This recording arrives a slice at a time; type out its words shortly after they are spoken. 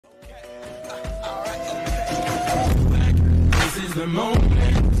is the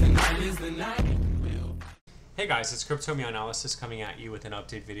moment, tonight is the night. Hey guys, it's CryptoMeoanalysis coming at you with an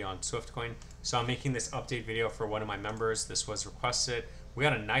update video on SwftCoin. So I'm making this update video for one of my members. This was requested. We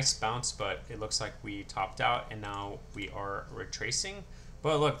had a nice bounce, but it looks like we topped out and now we are retracing.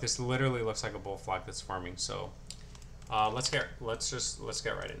 But look, this literally looks like a bull flag that's forming. So let's get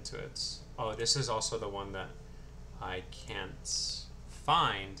right into it. Oh, this is also the one that I can't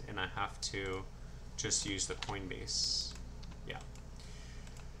find, and I have to just use the Coinbase. Yeah.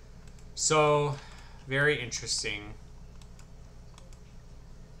 So very interesting.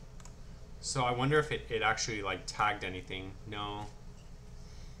 So I wonder if it actually like tagged anything. No.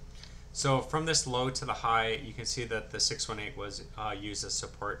 So from this low to the high, you can see that the 618 was used as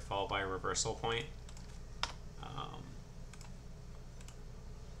support, followed by a reversal point.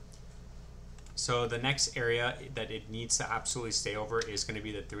 So the next area that it needs to absolutely stay over is going to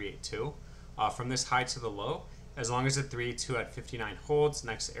be the 382. From this high to the low, as long as the 382 at 59 holds,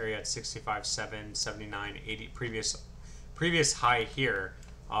 next area at 65.7, 79, 80, previous high here,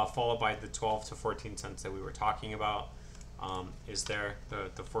 followed by the 12 to 14 cents that we were talking about, is there the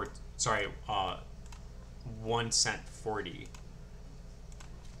 1 cent 40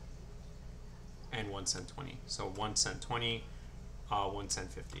 and 1 cent 20. So 1 cent 20, 1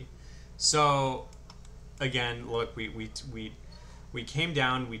 cent 50. So again, look, we came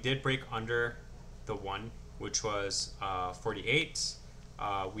down. We did break under the 1, which was 48.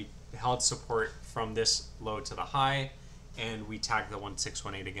 We held support from this low to the high, and we tagged the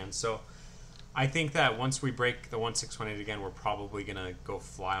 1618 again. So I think that once we break the 1618 again, we're probably gonna go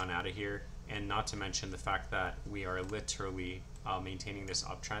fly on out of here. And not to mention the fact that we are literally maintaining this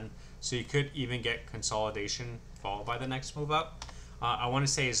uptrend. So you could even get consolidation followed by the next move up. I want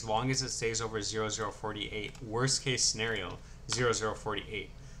to say as long as it stays over 0048, worst case scenario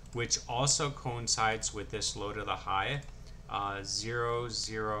 0048, which also coincides with this low to the high,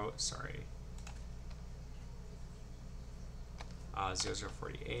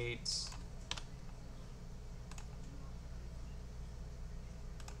 0048,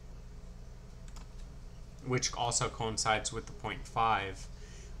 which also coincides with the 0.5.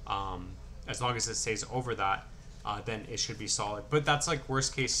 As long as it stays over that, then it should be solid. But that's like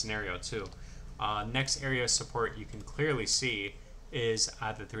worst case scenario too. Next area of support you can clearly see is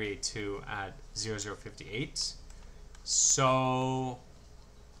at the 382 at 0058. So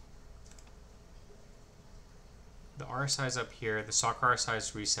the RSI is up here, the stock RSI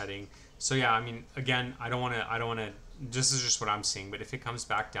is resetting. So yeah, I mean, again, I don't want to, this is just what I'm seeing, but if it comes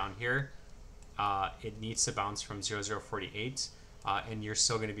back down here, it needs to bounce from 0048, and you're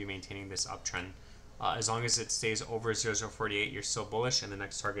still going to be maintaining this uptrend. As long as it stays over 0048, you're still bullish, and the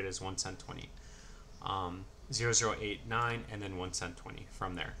next target is 1 cent 20. 0089, and then 1 cent 20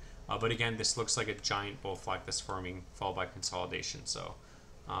 from there. But again, this looks like a giant bull flag that's forming, followed by consolidation. So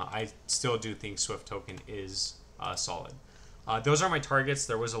I still do think Swift token is solid. Those are my targets.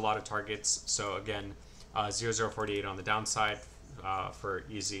 There was a lot of targets. So again, 0048 on the downside for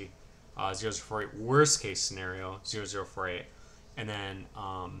easy. 0048 worst case scenario 0048, and then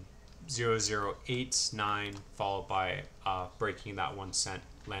 0089 followed by breaking that 1 cent,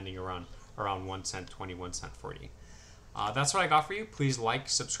 landing around 1 cent 20, 1 cent 40. That's what I got for you. Please like,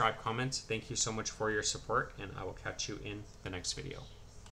 subscribe, comment. Thank you so much for your support, and I will catch you in the next video.